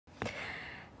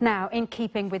Now, in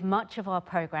keeping with much of our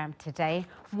program today,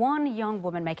 one young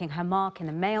woman making her mark in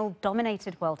the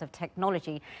male-dominated world of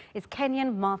technology is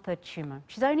Kenyan Martha Chumo.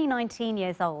 She's only 19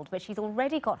 years old, but she's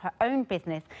already got her own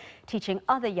business teaching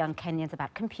other young Kenyans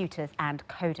about computers and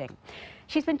coding.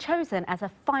 She's been chosen as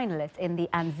a finalist in the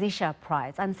Anzisha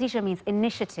Prize. Anzisha means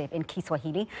initiative in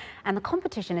Kiswahili, and the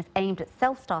competition is aimed at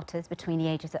self-starters between the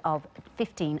ages of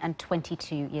 15 and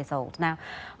 22 years old. Now,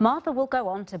 Martha will go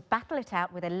on to battle it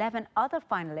out with 11 other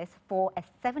finalists for a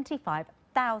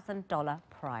 $75,000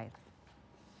 prize.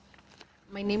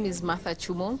 My name is Martha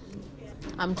Chumo.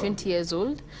 I'm 20 years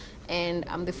old and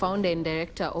I'm the founder and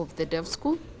director of the Dev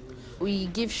School. We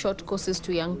give short courses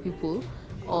to young people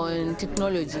on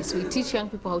technology. So we teach young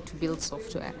people how to build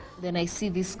software. Then I see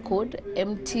this code,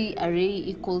 empty array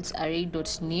equals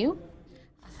array.new.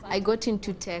 I got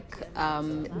into tech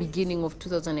beginning of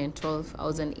 2012. I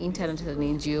was an intern at an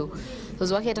NGO. I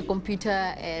was working at a computer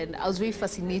and I was very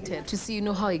fascinated to see,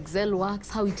 how Excel works,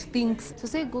 how it thinks. So I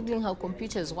started Googling how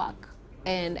computers work.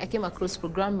 And I came across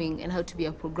programming and how to be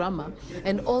a programmer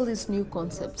and all these new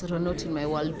concepts that were not in my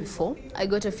world before. I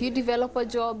got a few developer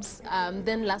jobs.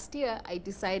 Then last year I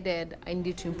decided I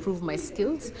needed to improve my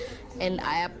skills and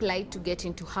I applied to get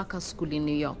into hacker school in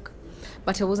New York.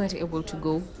 But I wasn't able to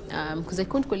go because I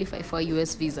couldn't qualify for a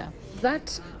US visa.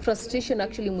 That frustration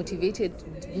actually motivated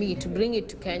me to bring it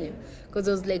to Kenya because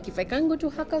I was like, if I can't go to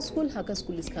hacker school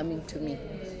is coming to me.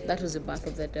 That was the birth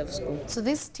of the Dev School. So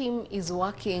this team is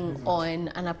working on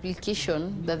an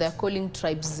application that they're calling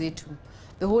Tribe Z2.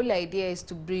 The whole idea is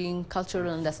to bring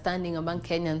cultural understanding among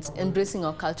Kenyans, embracing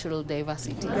our cultural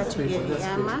diversity.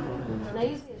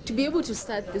 To be able to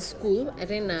start the school, I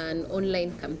ran an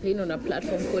online campaign on a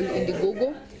platform called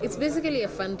Indiegogo. It's basically a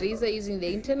fundraiser using the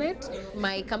internet.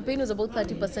 My campaign was about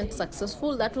 30%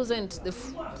 successful. That wasn't the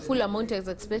full amount I was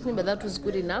expecting, but that was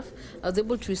good enough. I was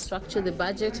able to restructure the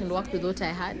budget and work with what I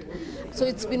had. So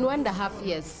it's been 1.5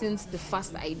 years since the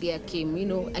first idea came.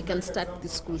 I can start the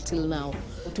school till now.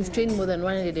 We've trained more than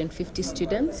 150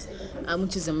 students,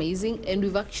 which is amazing. And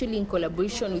we've actually, in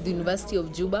collaboration with the University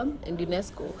of Juba and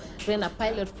UNESCO, ran a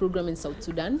pilot program in South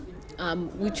Sudan,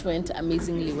 which went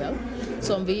amazingly well.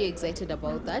 So I'm very excited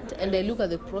about that. And I look at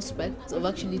the prospects of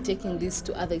actually taking this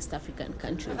to other East African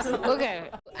countries. Okay.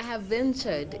 I have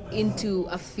ventured into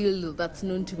a field that's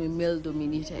known to be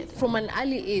male-dominated. From an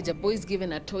early age, a boy is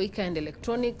given a toy car and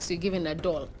electronics, you're given a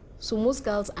doll. So most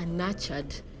girls are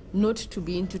nurtured not to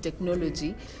be into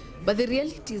technology. But the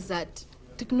reality is that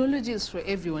technology is for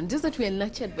everyone, just that we are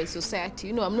nurtured by society.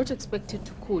 I'm not expected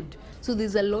to code. So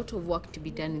there's a lot of work to be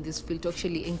done in this field to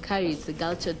actually encourage the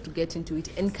girl child to get into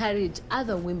it, encourage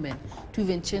other women to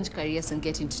even change careers and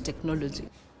get into technology.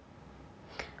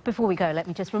 Before we go, let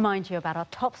me just remind you about our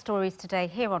top stories today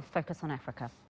here on Focus on Africa.